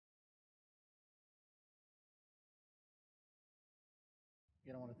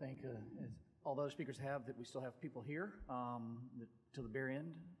Again, I want to thank, as all the other speakers have, that we still have people here till the very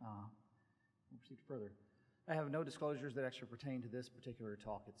end. We'll proceed further. I have no disclosures that actually pertain to this particular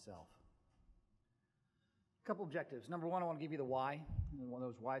talk itself. A couple objectives. Number one, I want to give you the why, one of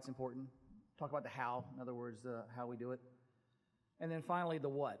those why it's important. Talk about the how, in other words, how we do it. And then finally, the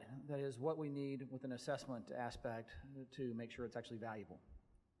what, that is what we need with an assessment aspect to make sure it's actually valuable.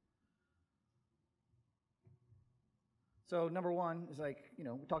 So number one is we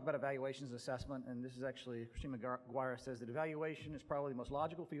talk about evaluations and assessment, and this is actually, Christine McGuire says that evaluation is probably the most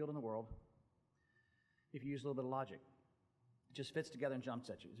logical field in the world if you use a little bit of logic. It just fits together and jumps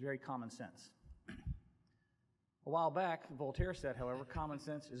at you. It's very common sense. A while back, Voltaire said, however, common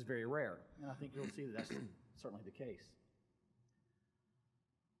sense is very rare, and I think you'll see that that's certainly the case.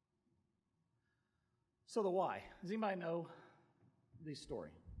 So the why. Does anybody know the story?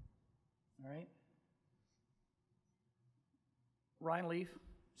 All right. Ryan Leaf,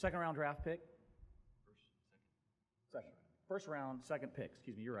 second-round draft pick. First round, second pick.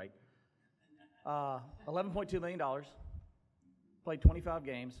 Excuse me, you're right. $11.2 million. Played 25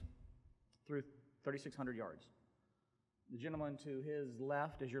 games, threw 3,600 yards. The gentleman to his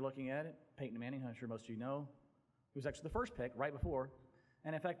left, as you're looking at it, Peyton Manning, I'm sure most of you know, he was actually the first pick right before.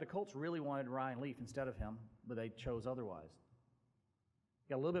 And in fact, the Colts really wanted Ryan Leaf instead of him, but they chose otherwise.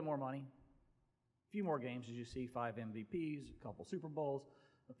 Got a little bit more money. A few more games, as you see, 5 MVPs, a couple Super Bowls,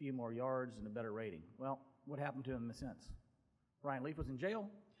 a few more yards, and a better rating. Well, what happened to him in a sense? Ryan Leaf was in jail.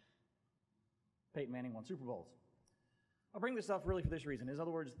 Peyton Manning won Super Bowls. I'll bring this up really for this reason. In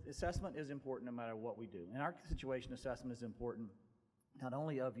other words, assessment is important no matter what we do. In our situation, assessment is important not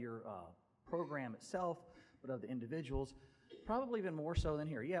only of your program itself, but of the individuals, probably even more so than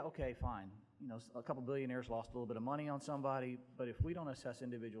here. Yeah, okay, fine. A couple billionaires lost a little bit of money on somebody, but if we don't assess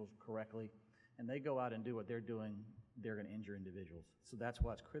individuals correctly, and they go out and do what they're doing, they're going to injure individuals. So that's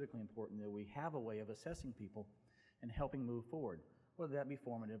why it's critically important that we have a way of assessing people and helping move forward, whether that be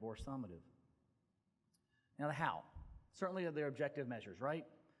formative or summative. Now the how. Certainly they're objective measures, right?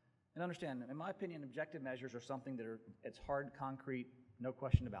 And understand, in my opinion, objective measures are something that it's hard, concrete, no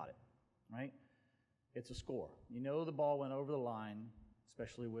question about it, right? It's a score. You know the ball went over the line,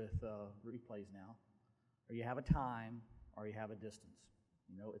 especially with replays now, or you have a time, or you have a distance.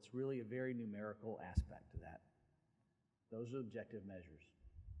 It's really a very numerical aspect to that. Those are objective measures.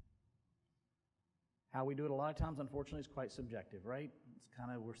 How we do it a lot of times, unfortunately, is quite subjective, right? It's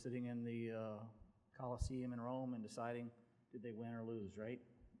kind of, we're sitting in the Colosseum in Rome and deciding, did they win or lose, right?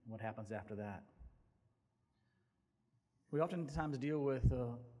 What happens after that? We oftentimes deal with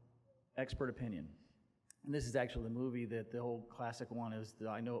expert opinion. And this is actually the movie that the old classic one is the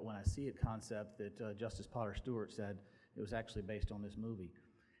I know it when I see it concept that Justice Potter Stewart said. It was actually based on this movie.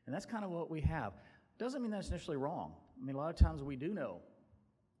 And that's kind of what we have. Doesn't mean that's initially wrong. I mean, a lot of times we do know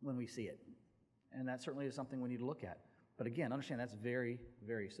when we see it. And that certainly is something we need to look at. But again, understand that's very,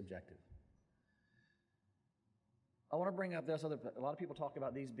 very subjective. I want to bring up this a lot of people talk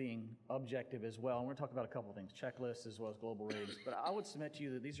about these being objective as well. And we're going to talk about a couple of things, checklists as well as global ratings. But I would submit to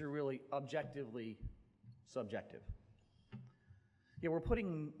you that these are really objectively subjective. Yeah, we're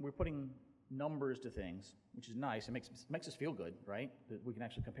putting numbers to things, which is nice. It makes us feel good, right? That we can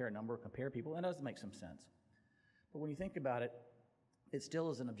actually compare a number, compare people, and it does make some sense. But when you think about it, it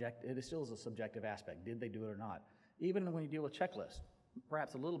still is a subjective aspect. Did they do it or not? Even when you deal with checklists,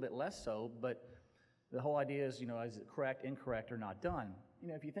 perhaps a little bit less so, but the whole idea is, is it correct, incorrect, or not done?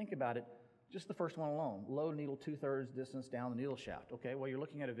 If you think about it, just the first one alone, low needle 2/3 distance down the needle shaft. Okay, well, you're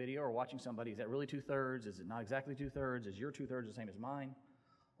looking at a video or watching somebody. Is that really 2/3? Is it not exactly 2/3? Is your 2/3 the same as mine?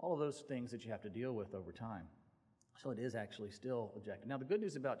 All of those things that you have to deal with over time. So it is actually still objective. Now, the good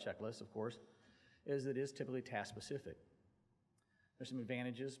news about checklists, of course, is that it is typically task-specific. There's some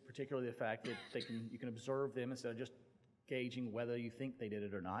advantages, particularly the fact that you can observe them instead of just gauging whether you think they did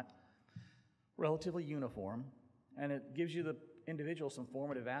it or not. Relatively uniform, and it gives you the individual some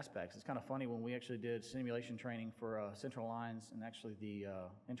formative aspects. It's kind of funny when we actually did simulation training for Central Lines, and actually the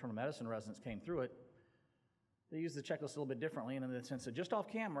internal medicine residents came through it. They used the checklist a little bit differently, and in the sense that just off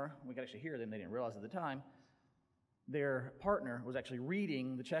camera, we could actually hear them, they didn't realize at the time, their partner was actually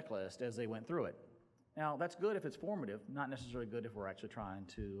reading the checklist as they went through it. Now, that's good if it's formative, not necessarily good if we're actually trying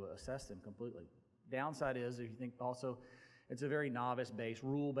to assess them completely. Downside is, if you think also, it's a very novice-based,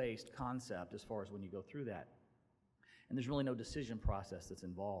 rule-based concept as far as when you go through that. And there's really no decision process that's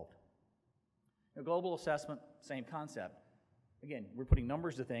involved. Global assessment, same concept. Again, we're putting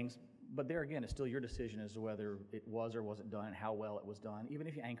numbers to things, but there again, it's still your decision as to whether it was or wasn't done and how well it was done, even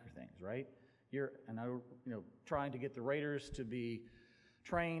if you anchor things, right? Trying to get the raters to be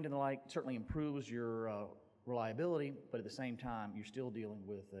trained and the like certainly improves your reliability, but at the same time, you're still dealing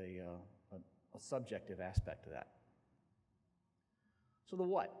with a subjective aspect to that. So the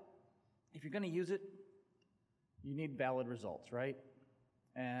what? If you're going to use it, you need valid results, right?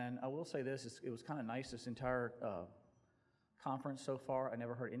 And I will say this, it was kind of nice this entire conference so far. I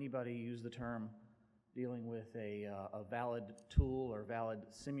never heard anybody use the term dealing with a valid tool or valid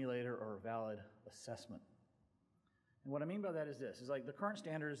simulator or valid assessment. And what I mean by that is this, is like the current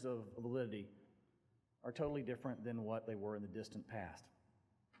standards of validity are totally different than what they were in the distant past.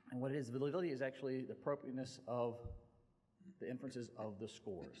 And what it is, validity is actually the appropriateness of the inferences of the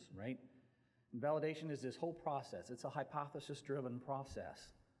scores, right? And validation is this whole process. It's a hypothesis-driven process.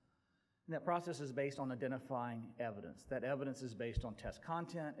 And that process is based on identifying evidence. That evidence is based on test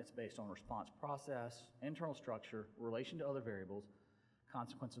content, it's based on response process, internal structure, relation to other variables,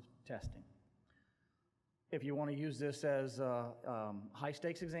 consequence of testing. If you want to use this as a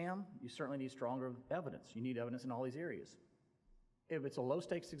high-stakes exam, you certainly need stronger evidence. You need evidence in all these areas. If it's a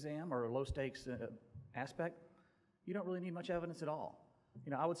low-stakes exam or a low-stakes aspect, you don't really need much evidence at all.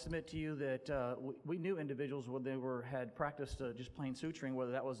 You know, I would submit to you that we knew individuals when they had practiced just plain suturing,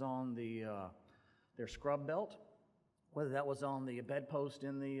 whether that was on their scrub belt, whether that was on the bedpost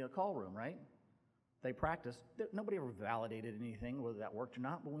in the call room, right? They practiced. Nobody ever validated anything, whether that worked or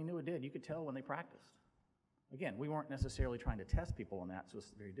not, but we knew it did. You could tell when they practiced. Again, we weren't necessarily trying to test people on that, so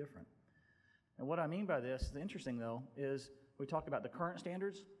it's very different. And what I mean by this, the interesting though, is we talk about the current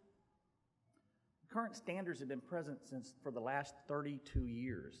standards. Current standards have been present for the last 32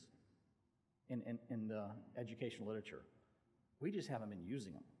 years in the educational literature. We just haven't been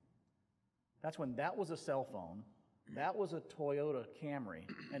using them. That's when that was a cell phone, that was a Toyota Camry,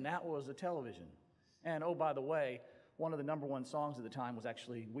 and that was a television. And oh, by the way, one of the #1 songs at the time was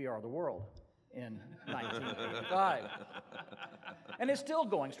actually We Are the World in 1985. And it's still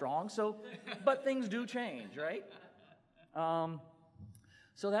going strong, but things do change, right?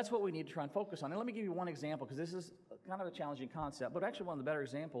 So that's what we need to try and focus on. And let me give you one example, because this is kind of a challenging concept, but actually one of the better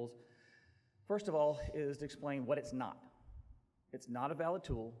examples, first of all, is to explain what it's not. It's not a valid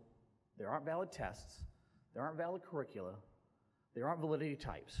tool. There aren't valid tests. There aren't valid curricula. There aren't validity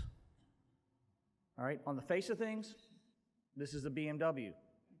types. All right, on the face of things, this is a BMW.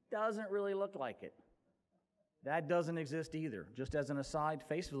 Doesn't really look like it. That doesn't exist either. Just as an aside,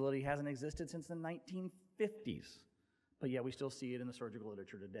 face validity hasn't existed since the 1950s. But yet we still see it in the surgical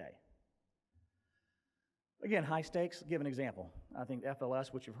literature today. Again, high stakes, give an example. I think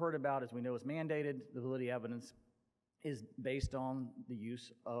FLS, which you've heard about, as we know is mandated, the validity evidence is based on the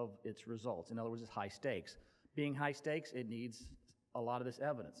use of its results. In other words, it's high stakes. Being high stakes, it needs a lot of this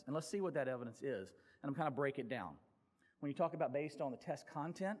evidence. And let's see what that evidence is. And I'm kind of break it down. When you talk about based on the test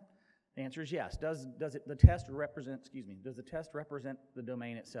content, the answer is yes. Does the test represent the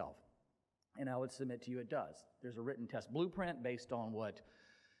domain itself? And I would submit to you it does. There's a written test blueprint based on what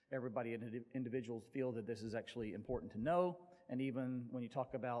everybody and individuals feel that this is actually important to know. And even when you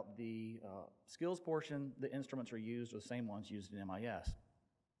talk about the skills portion, the instruments are used, or the same ones used in MIS.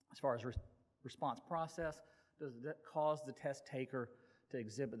 As far as response process, does that cause the test taker to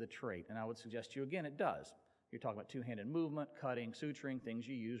exhibit the trait? And I would suggest to you again, it does. You're talking about two-handed movement, cutting, suturing, things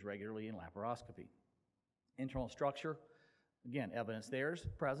you use regularly in laparoscopy. Internal structure, again, evidence there is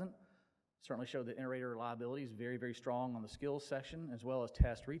present. Certainly showed that inter-rater reliability is very, very strong on the skills section, as well as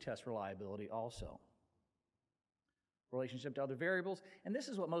retest reliability also. Relationship to other variables, and this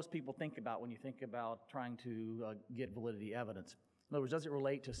is what most people think about when you think about trying to get validity evidence. In other words, does it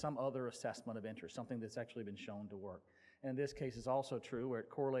relate to some other assessment of interest, something that's actually been shown to work? And this case is also true, where it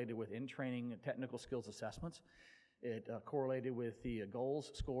correlated with in-training technical skills assessments. It correlated with the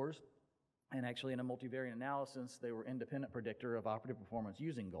goals scores, and actually in a multivariate analysis, they were independent predictor of operative performance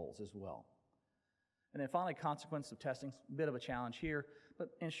using goals as well. And then finally, consequence of testing, a bit of a challenge here, but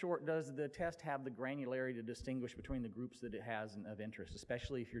in short, does the test have the granularity to distinguish between the groups that it has of interest,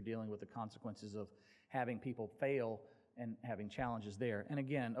 especially if you're dealing with the consequences of having people fail and having challenges there. And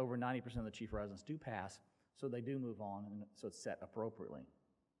again, over 90% of the chief residents do pass, so they do move on, and so it's set appropriately.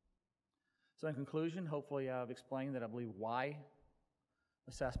 So in conclusion, hopefully I've explained that I believe why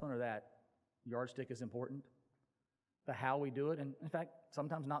assessment or that yardstick is important, the how we do it, and in fact,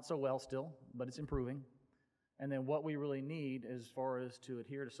 sometimes not so well still, but it's improving. And then what we really need as far as to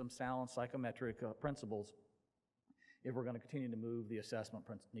adhere to some sound psychometric principles if we're going to continue to move the assessment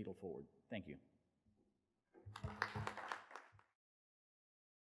needle forward. Thank you.